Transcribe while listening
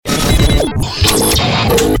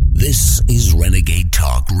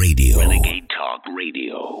Renegade Talk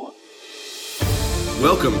Radio.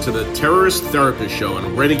 Welcome to the Terrorist Therapist Show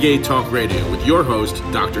on Renegade Talk Radio with your host,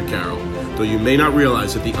 Dr. Carol. Though you may not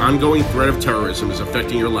realize that the ongoing threat of terrorism is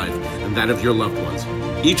affecting your life and that of your loved ones.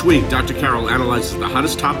 Each week, Dr. Carol analyzes the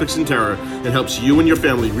hottest topics in terror and helps you and your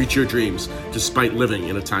family reach your dreams despite living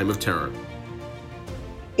in a time of terror.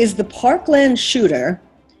 Is the Parkland shooter,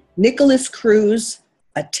 Nikolas Cruz,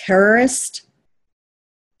 a terrorist?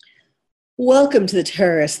 Welcome to the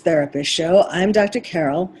Terrorist Therapist Show. I'm Dr.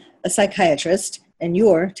 Carol, a psychiatrist and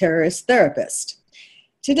your terrorist therapist.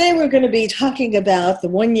 Today we're going to be talking about the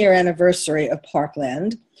 1-year anniversary of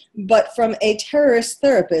Parkland, but from a terrorist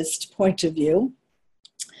therapist point of view,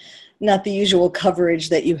 not the usual coverage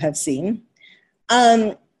that you have seen.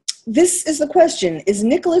 This is the question: is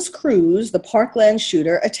Nikolas Cruz, the Parkland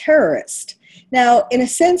shooter, a terrorist? Now, in a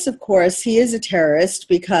sense, of course, he is a terrorist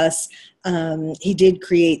because he did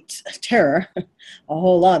create terror, a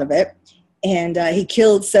whole lot of it, and he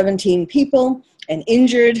killed 17 people and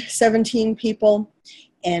injured 17 people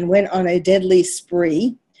and went on a deadly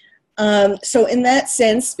spree. So in that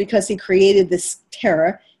sense, because he created this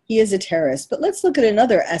terror, he is a terrorist. But let's look at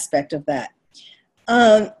another aspect of that.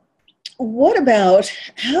 What about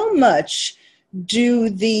how much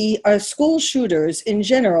are school shooters in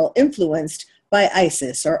general influenced by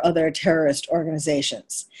ISIS or other terrorist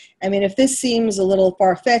organizations? I mean, if this seems a little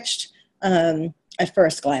far-fetched at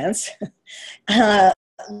first glance, let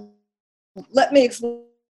me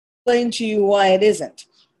explain to you why it isn't.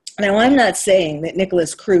 Now, I'm not saying that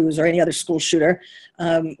Nikolas Cruz or any other school shooter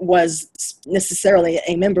was necessarily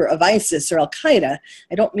a member of ISIS or Al-Qaeda.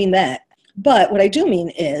 I don't mean that. But what I do mean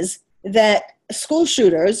is that school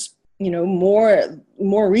shooters,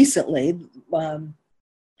 more recently,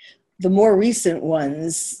 the more recent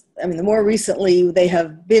ones, the more recently they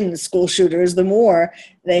have been school shooters, the more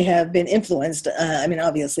they have been influenced.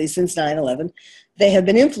 Obviously, since 9/11, they have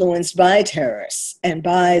been influenced by terrorists and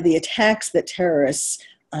by the attacks that terrorists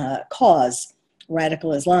cause,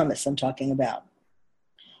 radical Islamists I'm talking about.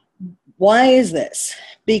 Why is this?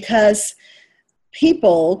 Because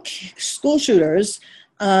school shooters,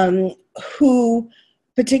 who,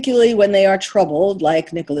 particularly when they are troubled,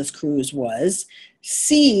 like Nikolas Cruz was,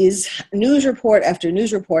 sees news report after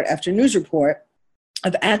news report after news report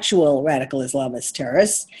of actual radical Islamist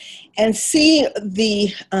terrorists and see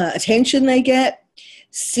the attention they get,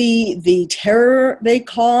 see the terror they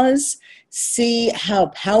cause, see how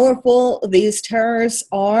powerful these terrorists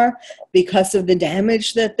are because of the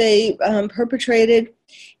damage that they perpetrated.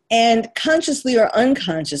 And consciously or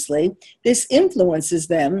unconsciously, this influences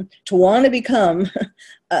them to want to become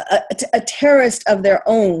a terrorist of their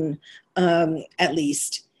own, at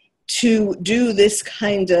least, to do this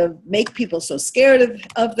kind of make people so scared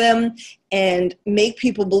of them and make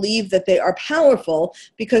people believe that they are powerful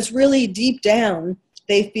because really deep down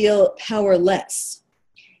they feel powerless.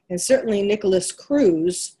 And certainly Nikolas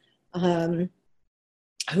Cruz,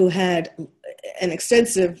 who had an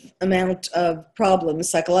extensive amount of problems,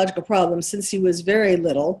 psychological problems, since he was very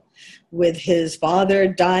little, with his father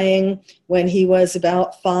dying when he was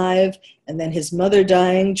about 5, and then his mother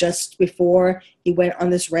dying just before he went on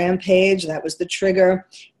this rampage. That was the trigger,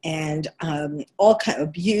 and all kind of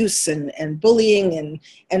abuse and bullying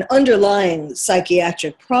and underlying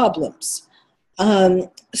psychiatric problems.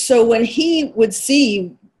 So when he would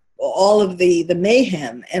see all of the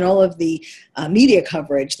mayhem and all of the media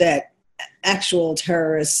coverage that actual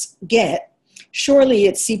terrorists get, surely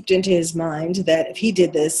it seeped into his mind that if he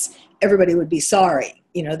did this, everybody would be sorry.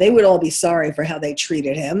 They would all be sorry for how they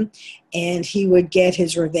treated him, and he would get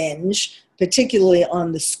his revenge, particularly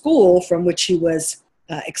on the school from which he was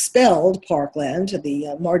expelled, Parkland,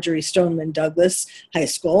 the Marjorie Stoneman Douglas High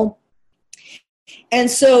School. And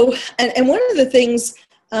so, and one of the things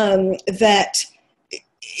that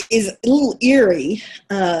is a little eerie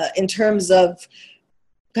in terms of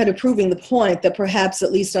kind of proving the point that perhaps,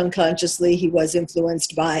 at least unconsciously, he was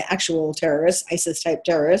influenced by actual terrorists, ISIS-type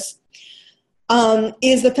terrorists,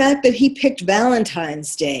 is the fact that he picked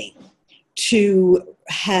Valentine's Day to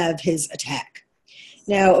have his attack.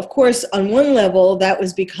 Now, of course, on one level, that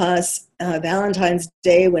was because Valentine's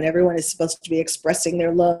Day, when everyone is supposed to be expressing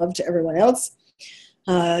their love to everyone else,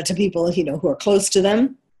 to people, who are close to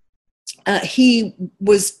them, he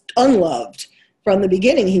was unloved. From the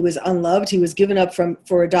beginning, he was unloved. He was given up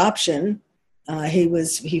for adoption.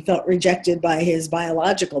 He felt rejected by his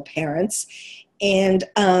biological parents and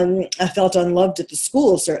felt unloved at the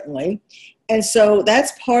school, certainly. And so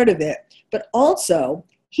that's part of it. But also,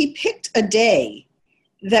 he picked a day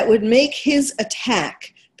that would make his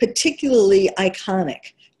attack particularly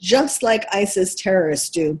iconic just like ISIS terrorists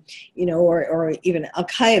do, or even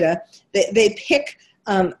Al-Qaeda. They pick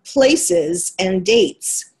places and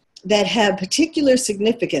dates that have particular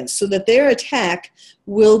significance so that their attack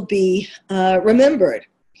will be remembered.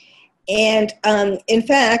 And in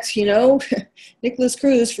fact, Nicholas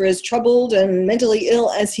Cruz, for as troubled and mentally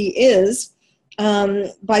ill as he is,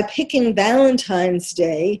 by picking Valentine's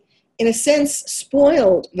Day, in a sense,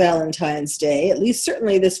 spoiled Valentine's Day, at least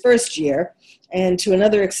certainly this first year, and to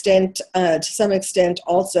another extent, to some extent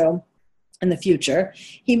also in the future.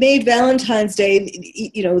 He made Valentine's Day,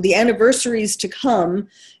 the anniversaries to come,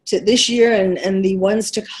 to this year and the ones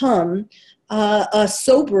to come, a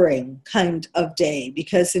sobering kind of day,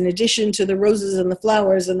 because in addition to the roses and the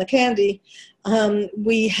flowers and the candy,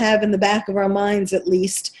 we have in the back of our minds at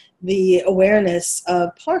least the awareness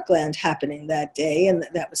of Parkland happening that day, and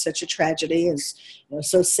that was such a tragedy and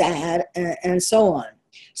so sad, and so on.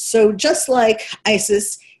 So just like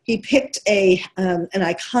ISIS, he picked an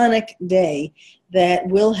iconic day that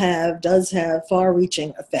does have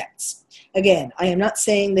far-reaching effects. Again, I am not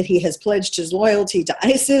saying that he has pledged his loyalty to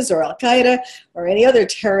ISIS or Al-Qaeda or any other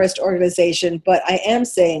terrorist organization, but I am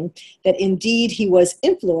saying that indeed he was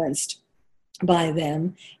influenced by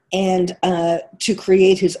them and to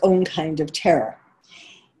create his own kind of terror.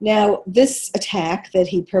 Now, this attack that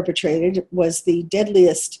he perpetrated was the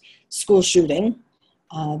deadliest school shooting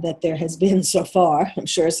that there has been so far. I'm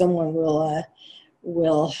sure someone will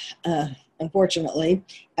unfortunately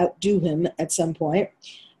outdo him at some point.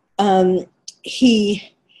 This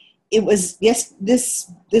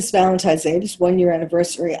Valentine's Day, this 1-year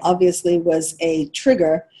anniversary, obviously was a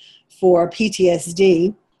trigger for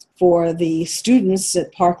PTSD for the students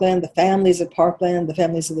at Parkland, the families at Parkland, the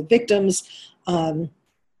families of the victims,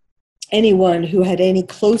 anyone who had any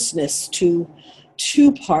closeness to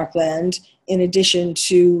Parkland, in addition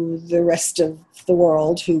to the rest of the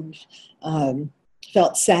world who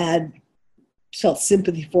felt sad, felt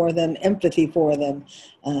sympathy for them, empathy for them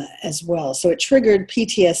as well. So it triggered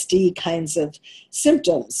PTSD kinds of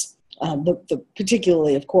symptoms,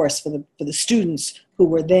 particularly, of course, for the students who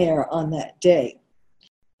were there on that day.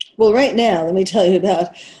 Well, right now, let me tell you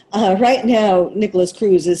about, right now, Nicholas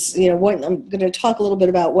Cruz is, I'm going to talk a little bit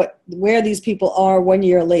about where these people are 1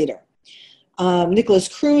 year later. Nicholas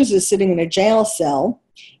Cruz is sitting in a jail cell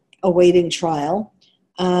awaiting trial.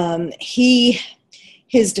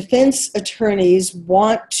 His defense attorneys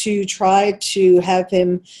want to try to have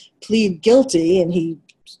him plead guilty, and he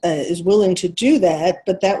is willing to do that,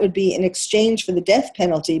 but that would be in exchange for the death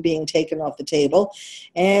penalty being taken off the table,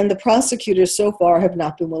 and the prosecutors so far have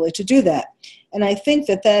not been willing to do that. And I think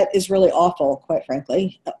that is really awful, quite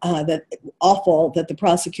frankly, awful that the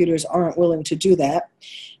prosecutors aren't willing to do that,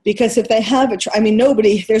 because if they have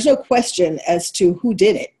there's no question as to who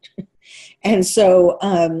did it. And so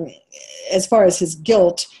as far as his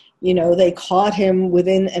guilt, they caught him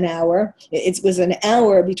within an hour. It was an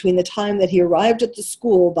hour between the time that he arrived at the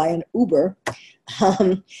school by an Uber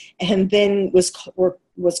and then was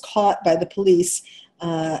caught by the police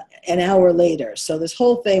an hour later. So this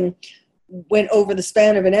whole thing went over the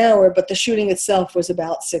span of an hour, but the shooting itself was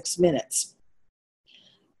about 6 minutes.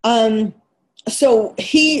 So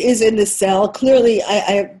he is in this cell. Clearly,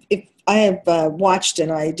 I have watched,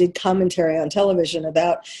 and I did commentary on television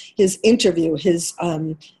about his interview, his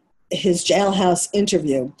jailhouse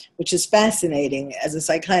interview, which is fascinating as a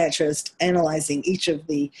psychiatrist, analyzing each of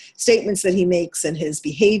the statements that he makes and his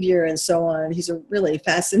behavior and so on. He's a really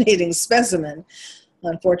fascinating specimen,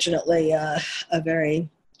 unfortunately, a very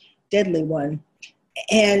deadly one.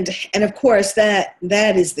 And of course, that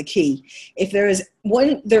is the key. If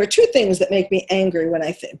there are two things that make me angry when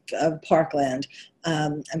I think of Parkland.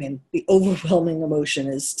 The overwhelming emotion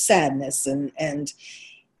is sadness and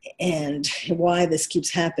why this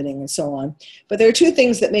keeps happening and so on. But there are two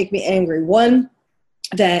things that make me angry. One,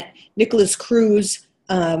 that Nicholas Cruz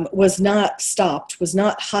was not stopped, was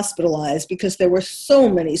not hospitalized, because there were so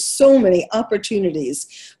many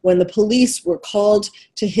opportunities when the police were called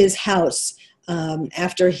to his house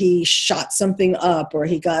after he shot something up, or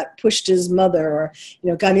he pushed his mother, or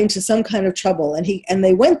got into some kind of trouble, and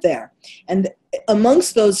they went there. And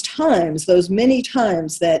amongst those times, those many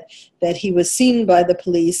times that he was seen by the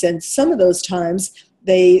police, and some of those times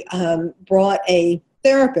they brought a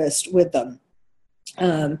therapist with them.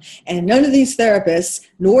 And none of these therapists,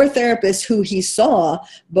 nor therapists who he saw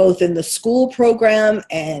both in the school program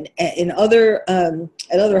and in other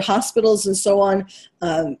at other hospitals and so on,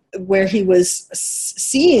 where he was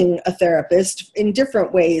seeing a therapist in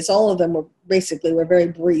different ways. All of them were very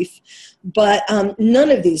brief, but none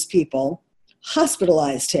of these people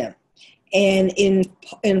hospitalized him. And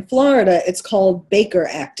in Florida, it's called Baker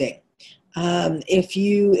acting.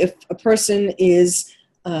 If a person is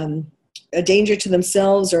a danger to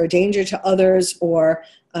themselves or a danger to others, or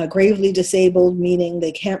gravely disabled, meaning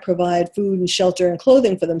they can't provide food and shelter and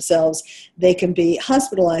clothing for themselves, they can be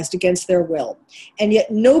hospitalized against their will. And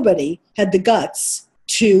yet nobody had the guts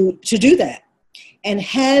to do that. And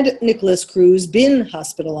had Nicholas Cruz been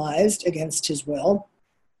hospitalized against his will,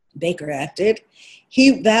 Baker acted,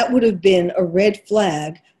 that would have been a red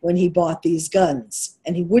flag when he bought these guns,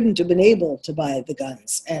 and he wouldn't have been able to buy the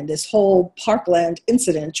guns, and this whole Parkland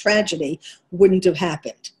incident tragedy wouldn't have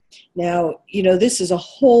happened. Now, this is a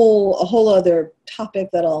whole other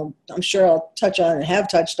topic that I'm sure I'll touch on and have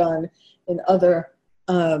touched on in other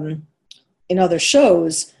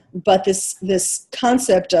shows. But this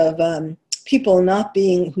concept of people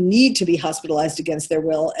who need to be hospitalized against their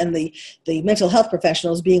will, and the mental health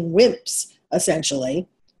professionals being wimps, essentially,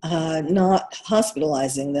 not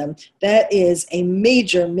hospitalizing them, that is a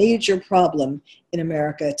major, major problem in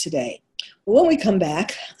America today. When we come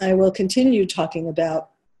back, I will continue talking about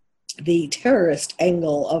the terrorist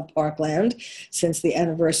angle of Parkland, since the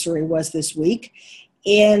anniversary was this week.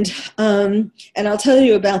 And I'll tell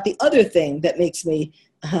you about the other thing that makes me,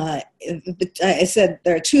 I said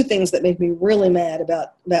there are two things that make me really mad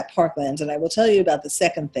about Parkland, and I will tell you about the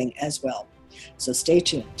second thing as well. So stay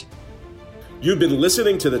tuned. You've been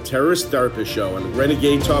listening to the Terrorist Therapist Show on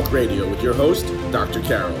Renegade Talk Radio with your host, Dr.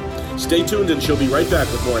 Carol. Stay tuned and she'll be right back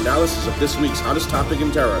with more analysis of this week's hottest topic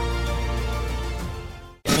in terror.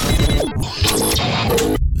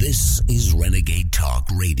 This is Renegade Talk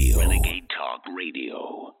Radio. Renegade Talk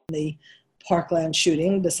Radio. The Parkland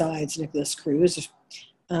shooting, besides Nicholas Cruz.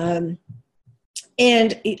 And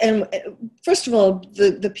first of all,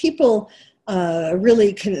 the people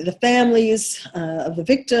the families of the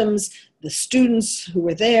victims, the students who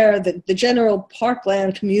were there, the general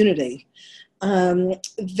Parkland community,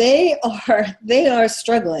 they are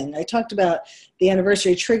struggling. I talked about the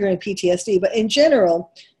anniversary triggering PTSD, but in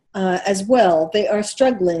general as well, they are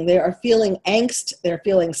struggling. They are feeling angst. They're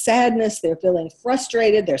feeling sadness. They're feeling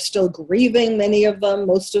frustrated. They're still grieving, many of them,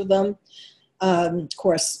 most of them. Of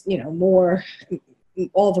course,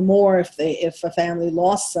 all the more if a family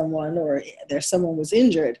lost someone or someone was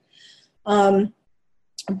injured.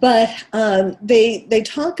 But they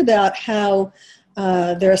talk about how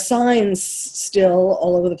there are signs still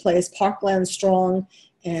all over the place, Parkland strong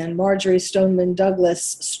and Marjory Stoneman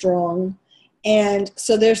Douglas strong. And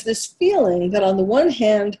so there's this feeling that on the one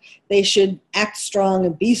hand, they should act strong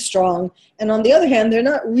and be strong. And on the other hand, they're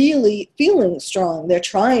not really feeling strong. They're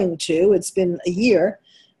trying to. It's been a year.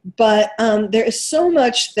 But there is so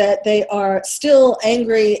much that they are still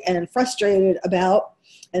angry and frustrated about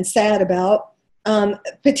and sad about,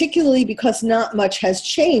 particularly because not much has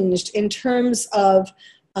changed in terms of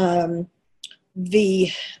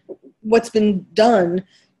what's been done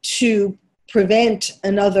to prevent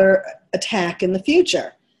another attack in the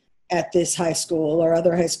future at this high school or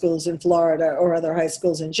other high schools in Florida or other high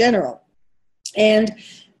schools in general. And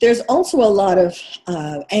there's also a lot of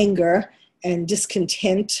anger and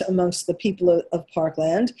discontent amongst the people of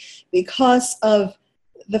Parkland because of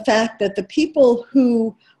the fact that the people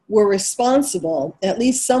who were responsible, at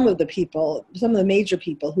least some of the major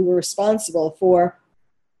people who were responsible for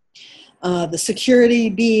the security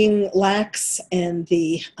being lax and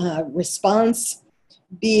the response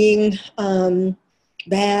being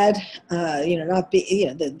bad,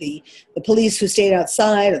 the police who stayed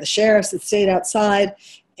outside or the sheriffs that stayed outside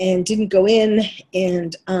and didn't go in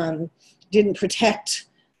and didn't protect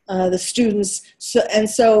the students.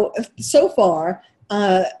 So far,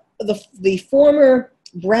 the former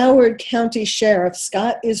Broward County Sheriff,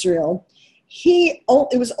 Scott Israel,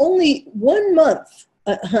 it was only 1 month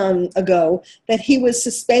ago that he was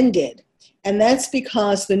suspended. And that's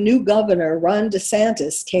because the new governor, Ron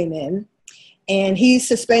DeSantis, came in and he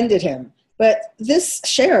suspended him. But this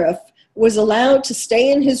sheriff was allowed to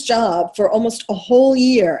stay in his job for almost a whole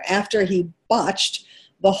year after he botched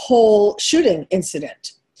the whole shooting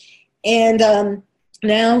incident. And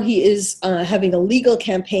now he is having a legal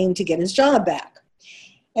campaign to get his job back.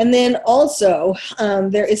 And then also,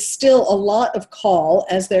 there is still a lot of call,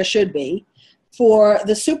 as there should be, for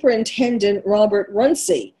the superintendent, Robert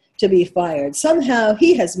Runcie, to be fired. Somehow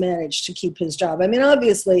he has managed to keep his job. I mean,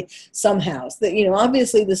 obviously,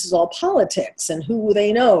 obviously this is all politics and who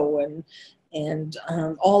they know and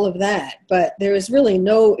all of that. But there is really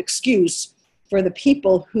no excuse for the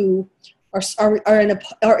people who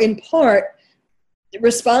are in part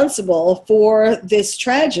responsible for this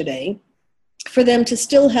tragedy for them to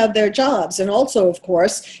still have their jobs. And also, of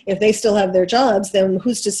course, if they still have their jobs, then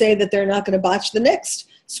who's to say that they're not going to botch the next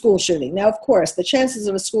school shooting? Now, of course, the chances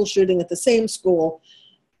of a school shooting at the same school,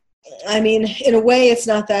 I mean, in a way, it's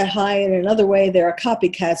not that high. And in another way, there are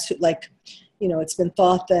copycats who, like, you know, it's been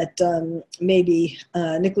thought that maybe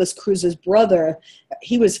Nicholas Cruz's brother,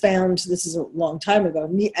 he was found, this is a long time ago,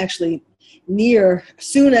 actually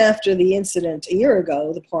soon after the incident a year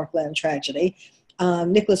ago, the Parkland tragedy,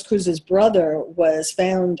 Nicholas Cruz's brother was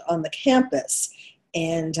found on the campus,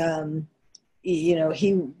 and you know,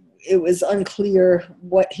 it was unclear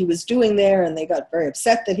what he was doing there, and they got very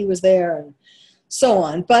upset that he was there, and so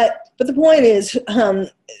on. But the point is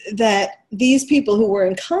that these people who were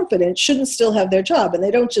incompetent shouldn't still have their job, and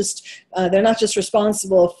they don't just they're not just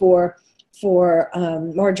responsible for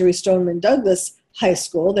Marjory Stoneman Douglas High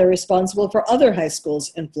School. They're responsible for other high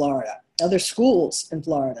schools in Florida, other schools in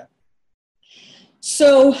Florida.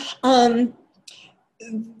 So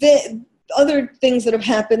the other things that have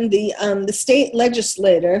happened, the state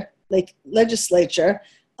legislature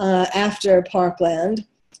after Parkland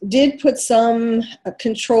did put some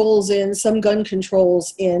controls in, some gun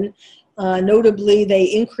controls in. Notably, they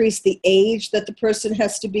increased the age that the person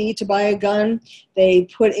has to be to buy a gun. They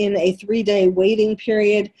put in a 3-day waiting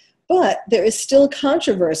period, but there is still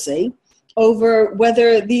controversy over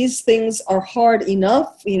whether these things are hard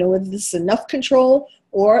enough, you know, whether this is enough control,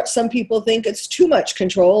 or some people think it's too much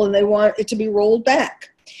control and they want it to be rolled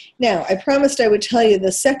back. Now, I promised I would tell you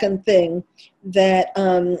the second thing that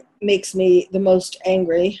makes me the most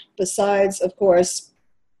angry, besides, of course,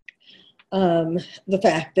 the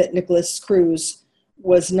fact that Nicholas Cruz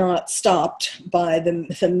was not stopped by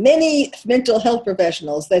the many mental health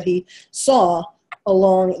professionals that he saw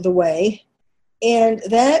along the way. And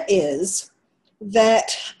that is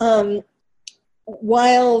that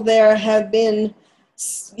while there has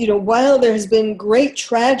been great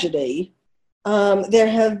tragedy, there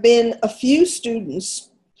have been a few students,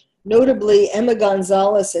 notably Emma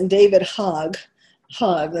Gonzalez and David Hogg,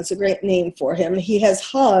 that's a great name for him. He has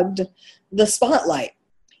hogged the spotlight.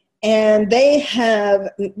 And they have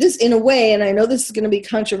this, in a way, and I know this is going to be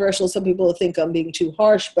controversial. Some people will think I'm being too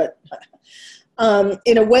harsh, but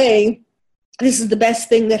in a way, this is the best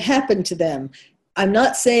thing that happened to them. I'm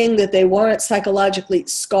not saying that they weren't psychologically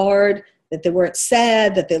scarred, that they weren't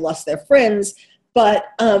sad, that they lost their friends, but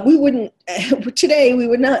today we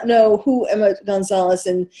would not know who Emma Gonzalez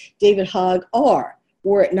and David Hogg are,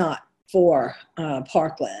 were it not for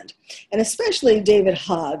Parkland. And especially David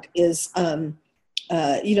Hogg is, there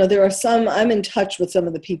are some, I'm in touch with some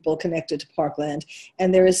of the people connected to Parkland,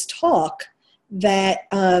 and there is talk that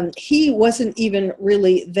he wasn't even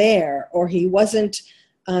really there, or he wasn't,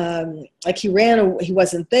 he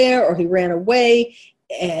wasn't there, or he ran away,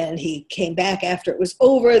 and he came back after it was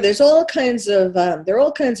over. There are all kinds of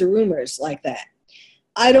rumors like that.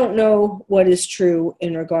 I don't know what is true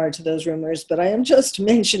in regard to those rumors, but I am just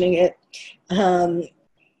mentioning it. And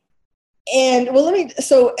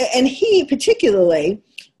he particularly,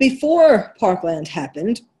 before Parkland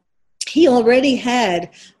happened, he already had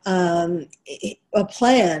a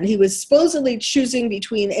plan. He was supposedly choosing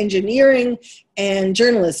between engineering and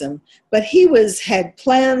journalism, but he had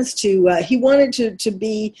plans he wanted to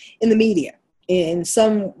be in the media in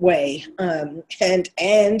some way.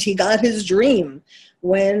 And he got his dream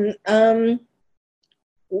when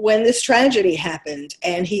this tragedy happened,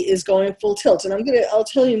 and he is going full tilt. And I'll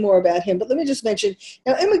tell you more about him, but let me just mention,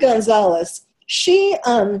 now Emma Gonzalez, she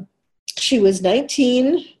was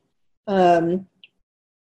 19.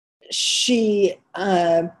 She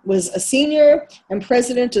was a senior and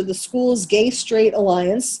president of the school's Gay Straight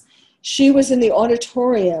Alliance. She was in the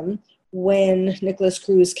auditorium when Nicholas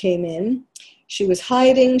Cruz came in. She was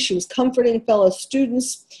hiding, she was comforting fellow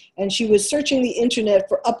students, and she was searching the internet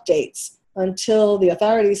for updates until the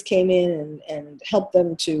authorities came in and helped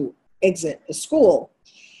them to exit the school.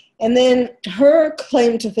 And then her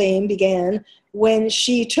claim to fame began when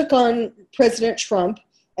she took on President Trump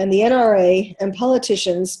and the NRA and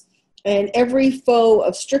politicians and every foe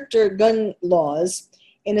of stricter gun laws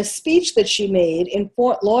in a speech that she made in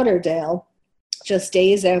Fort Lauderdale just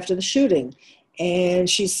days after the shooting. And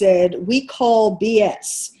she said, "We call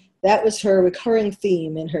BS." That was her recurring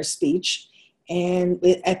theme in her speech. And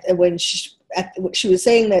when she was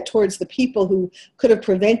saying that towards the people who could have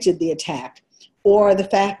prevented the attack, or the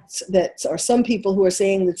fact that, or some people who are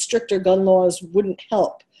saying that stricter gun laws wouldn't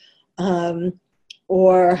help. And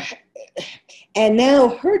now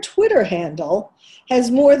her Twitter handle has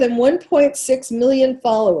more than 1.6 million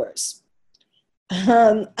followers.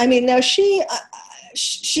 Now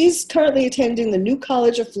she's currently attending the New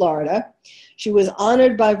College of Florida. She was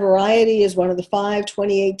honored by Variety as one of the 5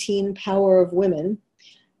 2018 Power of Women.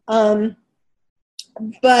 But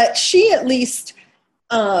she at least,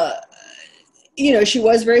 she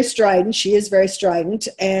was very strident. She is very strident.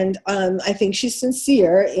 And I think she's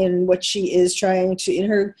sincere in what she is trying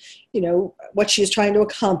to, what she is trying to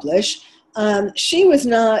accomplish.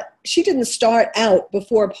 She didn't start out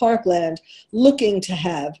before Parkland looking to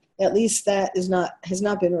have, at least that has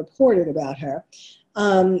not been reported about her.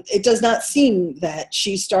 It does not seem that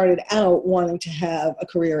she started out wanting to have a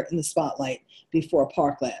career in the spotlight before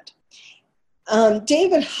Parkland.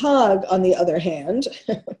 David Hogg, on the other hand,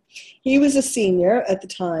 he was a senior at the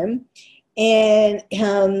time, and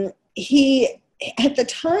he, at the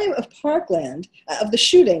time of Parkland, of the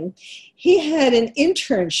shooting, he had an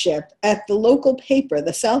internship at the local paper,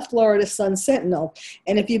 the South Florida Sun-Sentinel.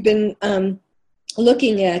 And if you've been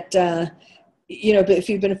looking at, if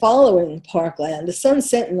you've been following Parkland, the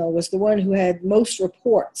Sun-Sentinel was the one who had most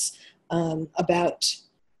reports about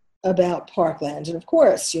Parkland. And of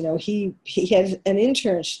course, he had an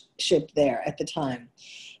internship there at the time.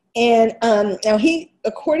 And now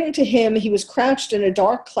according to him, he was crouched in a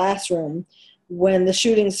dark classroom when the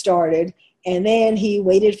shooting started, and then he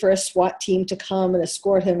waited for a SWAT team to come and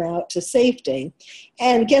escort him out to safety.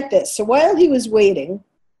 And get this, so while he was waiting,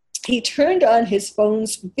 he turned on his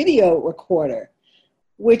phone's video recorder,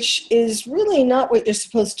 which is really not what you're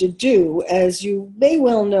supposed to do, as you may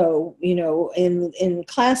well know, in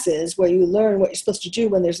classes where you learn what you're supposed to do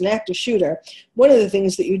when there's an active shooter. One of the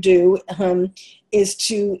things that you do is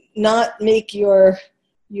to not make your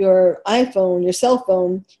iPhone, your cell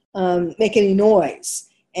phone, make any noise.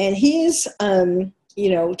 And he's, turning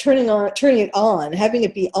it on, having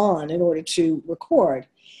it be on in order to record.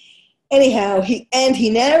 Anyhow, he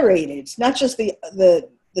narrated, not just the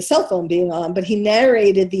cell phone being on, but he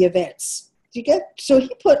narrated the events. So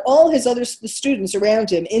he put all his the students around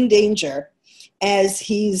him in danger as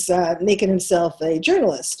he's making himself a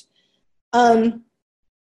journalist.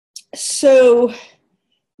 So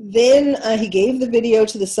then he gave the video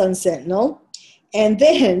to the Sun-Sentinel, and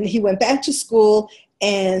then he went back to school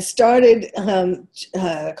and started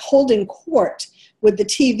holding court with the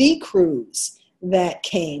TV crews that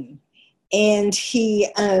came. And he,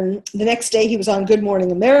 the next day he was on Good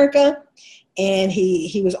Morning America, and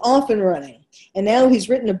he was off and running. And now he's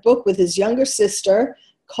written a book with his younger sister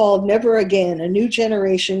called Never Again, A New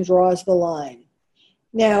Generation Draws the Line.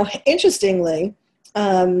 Now, interestingly,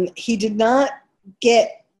 he did not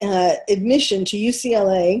get admission to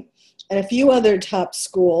UCLA and a few other top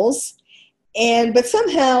schools. But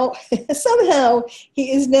somehow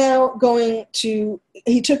he is now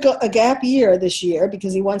he took a gap year this year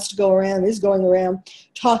because he is going around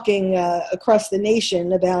talking across the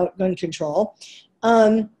nation about gun control.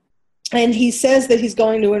 And he says that he's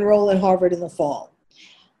going to enroll in Harvard in the fall.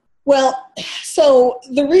 Well, so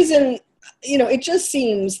the reason, it just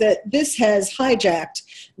seems that this has hijacked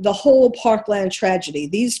the whole Parkland tragedy.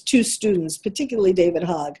 These two students, particularly David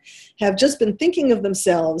Hogg, have just been thinking of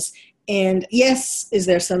themselves. And yes, is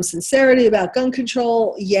there some sincerity about gun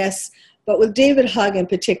control? Yes. But with David Hogg in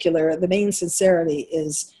particular, the main sincerity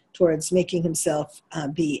is towards making himself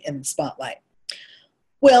be in the spotlight.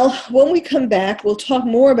 Well, when we come back, we'll talk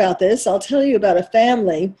more about this. I'll tell you about a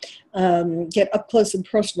family, get up close and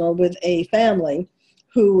personal with a family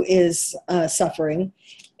who is suffering,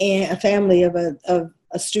 and a family of a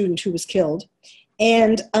student who was killed.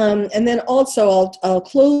 And then also I'll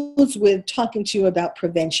close with talking to you about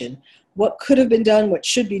prevention. What could have been done, what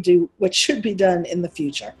should be done in the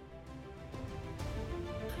future.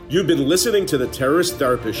 You've been listening to the Terrorist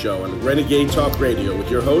Therapist Show on Renegade Talk Radio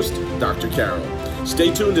with your host, Dr. Carol.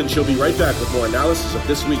 Stay tuned and she'll be right back with more analysis of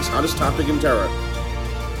this week's hottest topic in terror.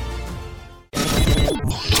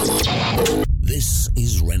 This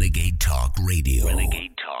is Renegade Talk Radio.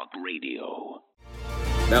 Renegade Talk Radio.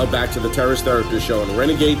 Now back to the Terrorist Therapist Show on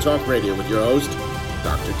Renegade Talk Radio with your host,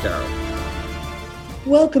 Dr. Carol.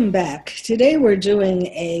 Welcome back. Today we're doing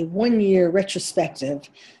a one-year retrospective,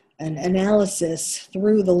 an analysis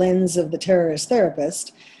through the lens of the terrorist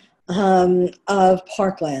therapist of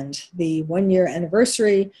Parkland. The one-year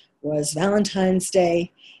anniversary was Valentine's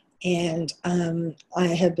Day, and I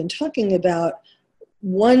have been talking about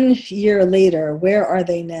 1 year later, where are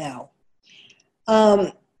they now?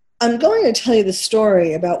 I'm going to tell you the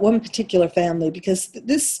story about one particular family because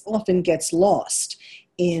this often gets lost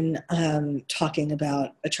in talking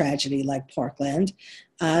about a tragedy like Parkland.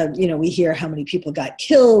 We hear how many people got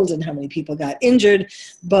killed and how many people got injured,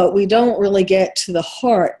 but we don't really get to the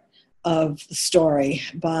heart of the story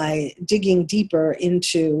by digging deeper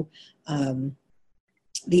into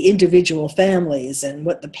the individual families and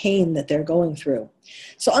what the pain that they're going through.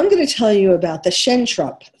 So I'm going to tell you about the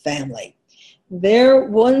Schentrup family. There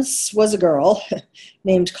once was a girl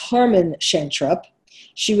named Carmen Schentrup.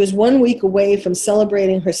 She was 1 week away from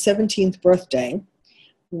celebrating her 17th birthday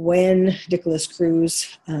when Nicholas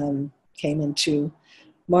Cruz came into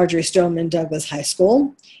Marjory Stoneman Douglas High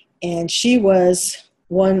School, and she was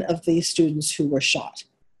one of the students who were shot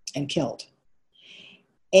and killed.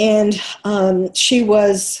 And she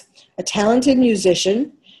was a talented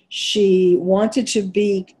musician. She wanted to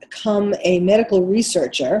become a medical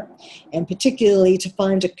researcher, and particularly to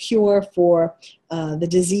find a cure for the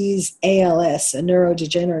disease ALS, a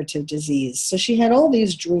neurodegenerative disease. So she had all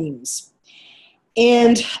these dreams.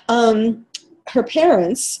 And her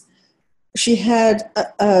parents, she had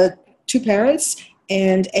two parents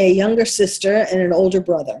and a younger sister and an older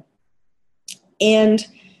brother. And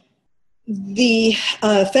the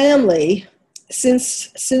family,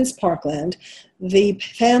 since Parkland, the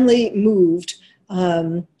family moved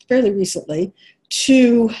fairly recently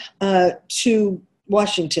to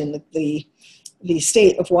Washington, the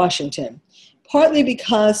state of Washington, partly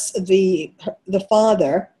because the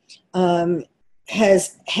father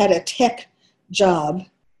has had a tech job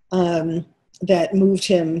that moved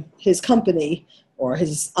him, his company, or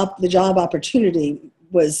the job opportunity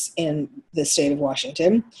was in the state of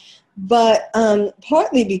Washington, but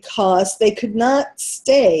partly because they could not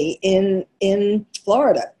stay in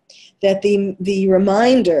Florida, that the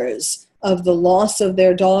reminders of the loss of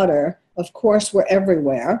their daughter, of course, were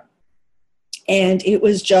everywhere, and it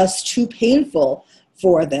was just too painful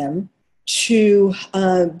for them to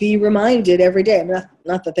be reminded every day. I mean,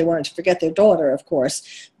 not that they wanted to forget their daughter, of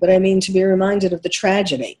course, but I mean to be reminded of the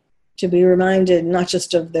tragedy, to be reminded not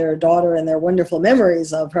just of their daughter and their wonderful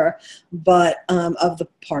memories of her, but of the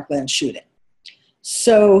Parkland shooting.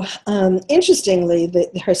 So interestingly,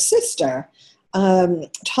 her sister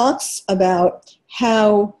talks about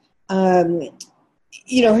how, her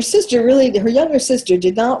younger sister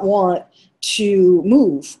did not want to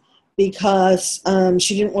move because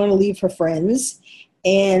she didn't want to leave her friends.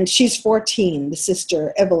 And she's 14. The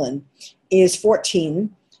sister, Evelyn, is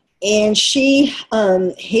 14. And she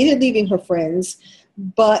hated leaving her friends,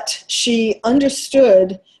 but she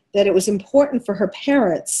understood that it was important for her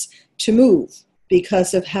parents to move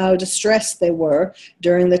because of how distressed they were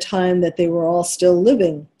during the time that they were all still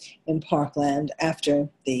living in Parkland after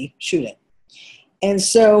the shooting. And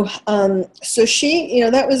so she,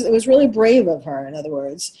 it was really brave of her, in other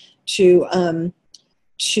words, to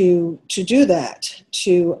do that,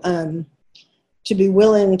 to be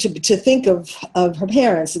willing to think of her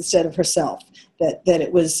parents instead of herself, that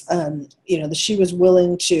it was, that she was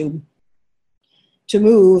willing to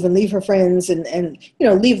move and leave her friends and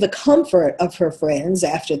leave the comfort of her friends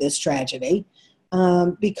after this tragedy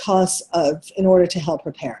in order to help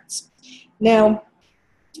her parents. Now,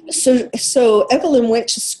 so Evelyn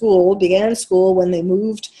began school when they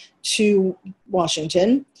moved to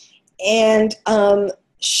Washington, and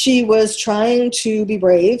she was trying to be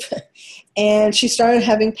brave, and she started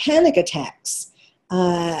having panic attacks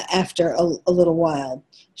after a little while.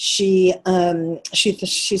 She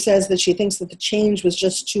says that she thinks that the change was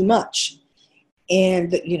just too much, and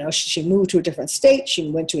that she moved to a different state, she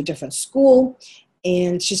went to a different school,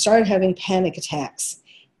 and she started having panic attacks,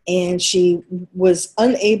 and she was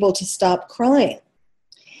unable to stop crying.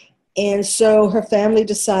 And so her family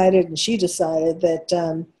decided, and she decided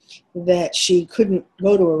that she couldn't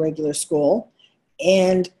go to a regular school,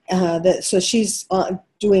 and so she's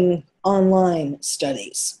doing online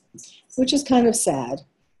studies, which is kind of sad.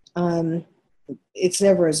 It's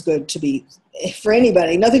never as good to be, for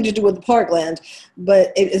anybody, nothing to do with the Parkland,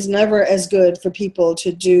 but it is never as good for people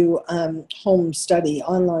to do home study,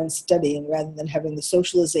 online studying, rather than having the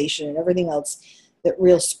socialization and everything else that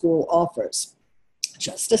real school offers.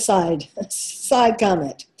 Just a side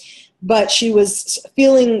comment. But she was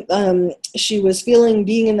feeling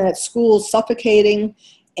being in that school suffocating,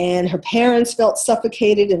 and her parents felt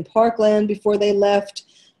suffocated in Parkland before they left.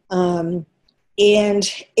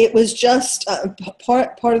 And it was just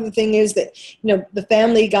part of the thing is that the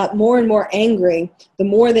family got more and more angry the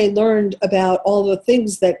more they learned about all the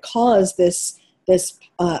things that caused this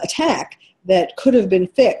attack that could have been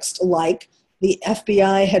fixed, like the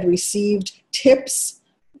FBI had received tips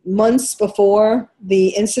months before the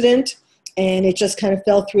incident, and it just kind of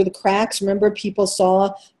fell through the cracks. Remember, people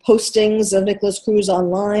saw postings of Nicholas Cruz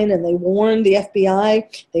online, and they warned the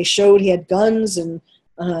FBI. They showed he had guns and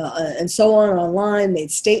so on online,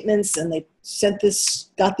 made statements, and they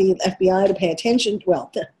got the FBI to pay attention.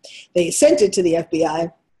 Well, they sent it to the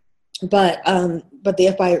FBI, but but the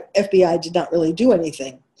FBI did not really do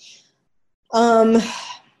anything. And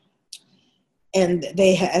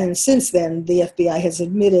since then, the FBI has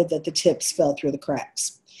admitted that the tips fell through the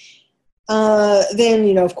cracks.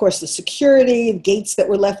 Then, of course, the security, gates that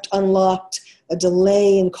were left unlocked, a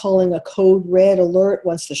delay in calling a code red alert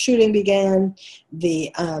once the shooting began,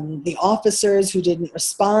 the officers who didn't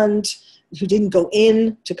respond, who didn't go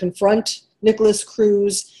in to confront Nikolas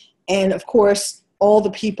Cruz, and of course, all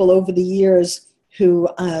the people over the years who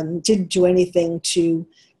didn't do anything to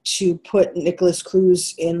put Nikolas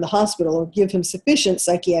Cruz in the hospital or give him sufficient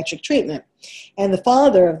psychiatric treatment. And the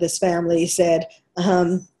father of this family said,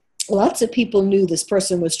 lots of people knew this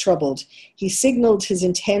person was troubled. He signaled his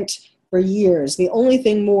intent for years. The only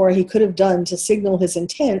thing more he could have done to signal his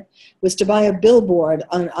intent was to buy a billboard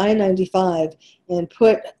on I-95 and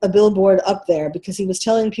put a billboard up there, because he was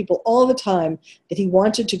telling people all the time that he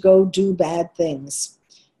wanted to go do bad things.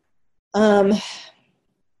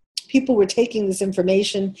 People were taking this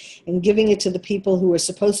information and giving it to the people who were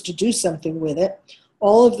supposed to do something with it.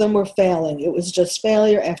 All of them were failing. It was just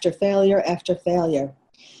failure after failure after failure.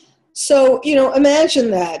 So,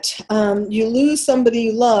 imagine that. You lose somebody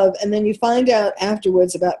you love, and then you find out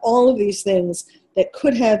afterwards about all of these things that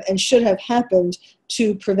could have and should have happened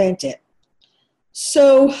to prevent it.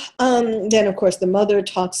 So then, of course, the mother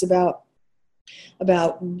talks about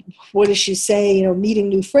what does she say, meeting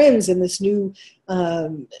new friends in this new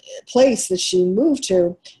place that she moved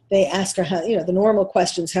to. They ask her how, the normal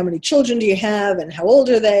questions, how many children do you have and how old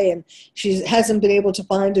are they? And she hasn't been able to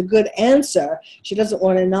find a good answer. She doesn't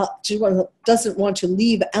want to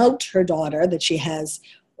leave out her daughter, that she has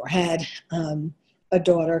or had a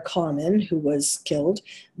daughter, Carmen, who was killed,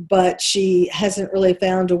 but she hasn't really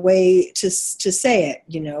found a way to say it,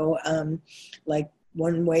 like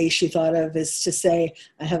one way she thought of is to say,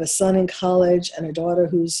 I have a son in college and a daughter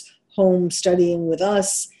who's home studying with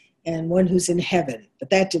us and one who's in heaven, but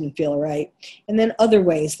that didn't feel right. And then other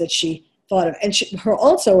ways that she thought of, and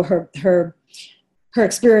her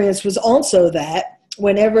experience was also that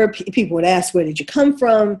whenever people would ask, where did you come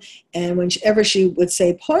from? And whenever she would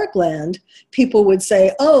say Parkland, people would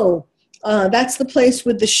say, oh, that's the place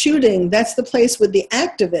with the shooting. That's the place with the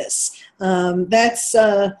activists. That's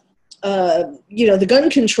the gun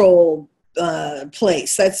control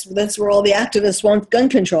place. That's where all the activists want gun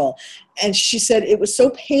control. And she said it was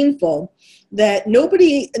so painful that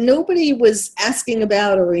nobody was asking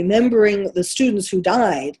about or remembering the students who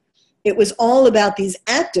died. It was all about these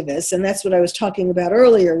activists, and that's what I was talking about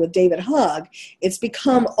earlier with David Hogg. It's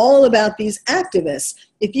become all about these activists.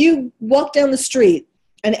 If you walk down the street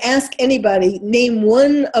and ask anybody, name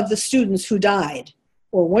one of the students who died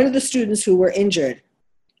or one of the students who were injured,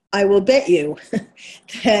 I will bet you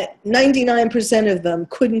that 99% of them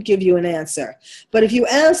couldn't give you an answer. But if you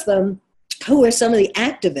ask them, who are some of the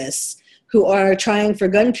activists who are trying for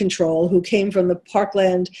gun control, who came from the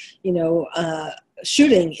Parkland,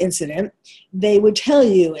 shooting incident, they would tell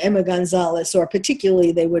you Emma Gonzalez, or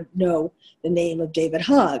particularly they would know the name of David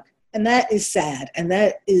Hogg. And that is sad. And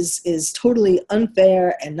that is totally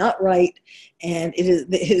unfair and not right. And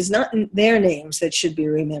it is not their names that should be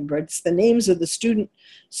remembered. It's the names of the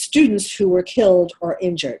students who were killed or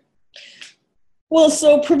injured. Well,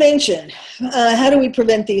 so prevention. How do we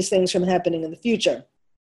prevent these things from happening in the future?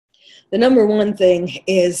 The number one thing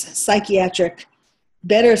is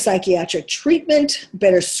better psychiatric treatment,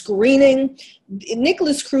 better screening.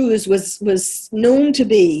 Nikolas Cruz was known to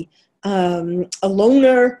be a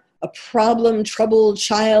loner, a troubled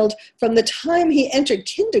child from the time he entered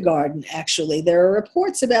kindergarten. Actually, there are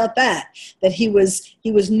reports about that he was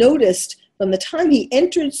noticed from the time he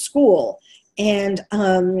entered school, and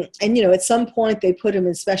at some point they put him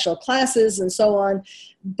in special classes and so on.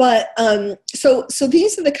 But so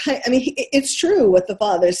these are the kind. I mean, it's true what the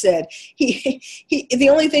father said. He the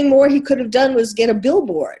only thing more he could have done was get a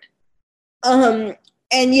billboard.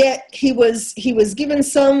 And yet he was given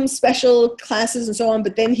some special classes and so on,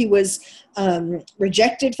 but then he was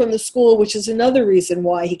rejected from the school, which is another reason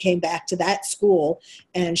why he came back to that school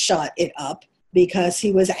and shot it up, because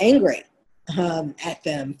he was angry at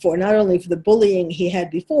them for not only for the bullying he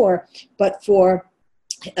had before, but for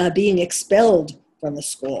being expelled from the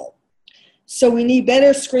school. So we need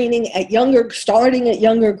better screening starting at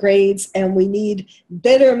younger grades, and we need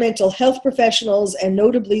better mental health professionals, and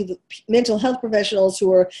notably the mental health professionals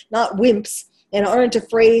who are not wimps and aren't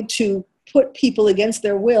afraid to put people against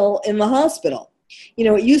their will in the hospital.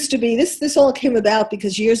 It used to be, this all came about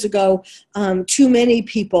because years ago, too many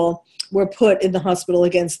people were put in the hospital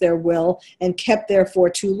against their will and kept there for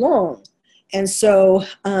too long. And so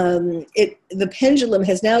the pendulum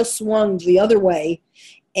has now swung the other way,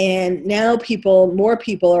 And now more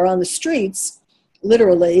people are on the streets,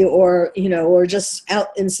 literally, or just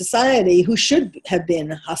out in society, who should have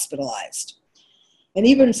been hospitalized. And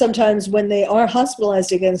even sometimes when they are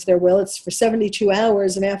hospitalized against their will, it's for 72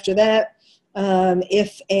 hours. And after that,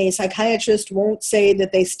 if a psychiatrist won't say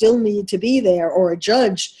that they still need to be there, or a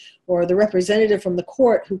judge or the representative from the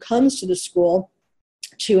court who comes to the school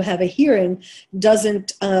to have a hearing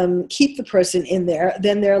doesn't keep the person in there,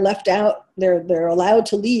 then they're left out. They're allowed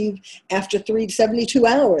to leave after 72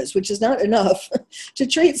 hours, which is not enough to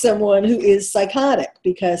treat someone who is psychotic,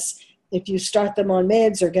 because if you start them on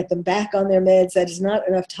meds or get them back on their meds, that is not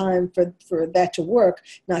enough time for that to work,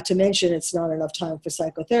 not to mention it's not enough time for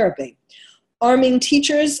psychotherapy. Arming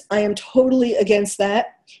teachers, I am totally against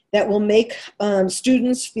that. That will make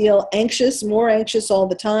students feel anxious, more anxious all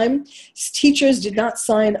the time. Teachers did not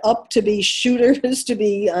sign up to be shooters, to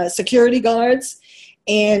be security guards,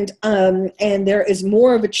 and there is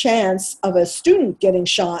more of a chance of a student getting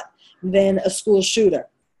shot than a school shooter.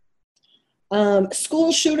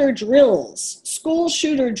 School shooter drills. School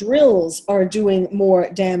shooter drills are doing more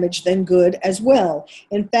damage than good as well.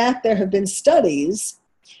 In fact, there have been studies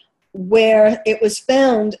where it was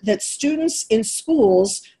found that students in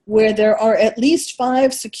schools where there are at least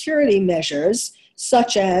 5 security measures,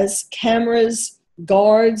 such as cameras,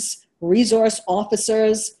 guards, resource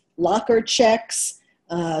officers, locker checks,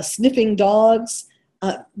 sniffing dogs,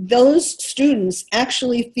 those students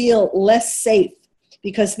actually feel less safe,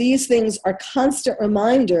 because these things are constant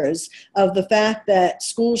reminders of the fact that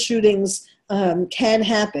school shootings can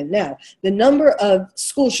happen. Now, the number of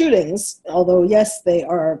school shootings, although yes, there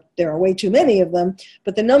are way too many of them,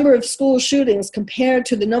 but the number of school shootings compared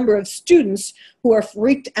to the number of students who are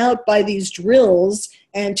freaked out by these drills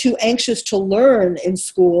and too anxious to learn in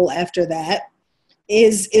school after that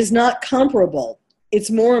is not comparable.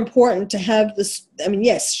 It's more important to have this. I mean,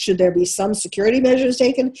 yes, should there be some security measures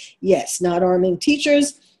taken? Yes, not arming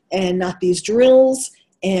teachers and not these drills,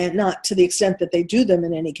 and not to the extent that they do them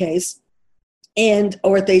in any case.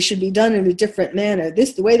 Or they should be done in a different manner.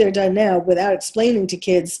 The way they're done now, without explaining to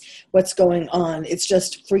kids what's going on, it's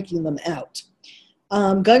just freaking them out.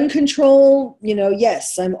 Gun control,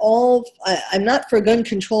 yes, I'm not for gun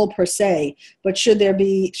control per se, but should there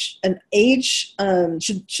be an age,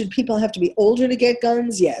 should people have to be older to get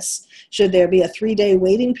guns? Yes. Should there be a 3-day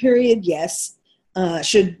waiting period? Yes.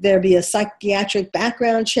 Should there be a psychiatric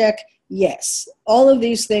background check? Yes. All of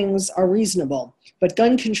these things are reasonable. But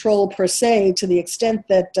gun control per se, to the extent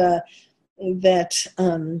that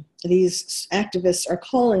these activists are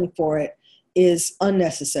calling for it, is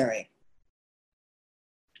unnecessary.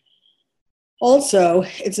 Also,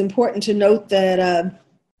 it's important to note that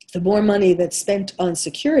the more money that's spent on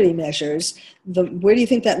security measures, where do you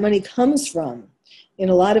think that money comes from? In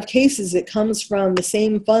a lot of cases, it comes from the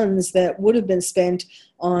same funds that would have been spent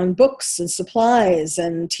on books and supplies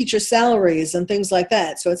and teacher salaries and things like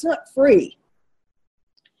that. So it's not free.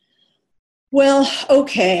 Well,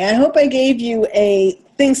 okay, I hope I gave you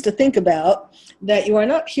things to think about that you are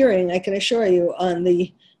not hearing, I can assure you, on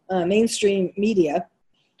the mainstream media.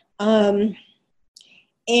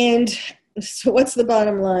 And so what's the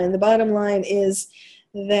bottom line? The bottom line is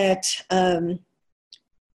that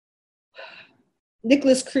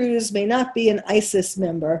Nicholas Cruz may not be an ISIS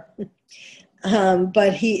member,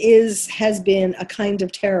 but he has been a kind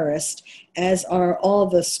of terrorist, as are all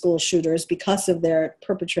the school shooters, because of their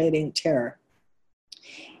perpetrating terror.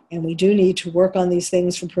 And we do need to work on these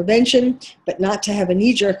things for prevention, but not to have a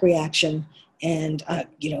knee-jerk reaction and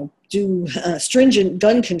do stringent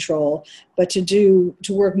gun control, but to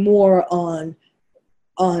work more on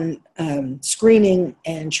screening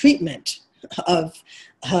and treatment of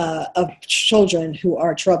children who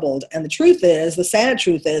are troubled. And the sad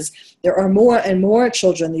truth is, there are more and more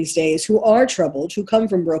children these days who are troubled, who come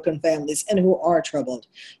from broken families and who are troubled.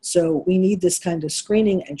 So we need this kind of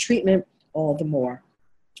screening and treatment all the more.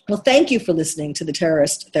 Well, thank you for listening to the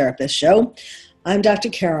Terrorist Therapist Show. I'm Dr.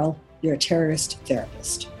 Carol, your terrorist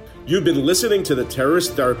therapist. You've been listening to the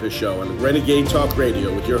Terrorist Therapist Show on Renegade Talk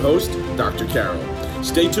Radio with your host, Dr. Carol.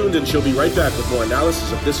 Stay tuned and she'll be right back with more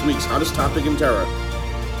analysis of this week's hottest topic in terror,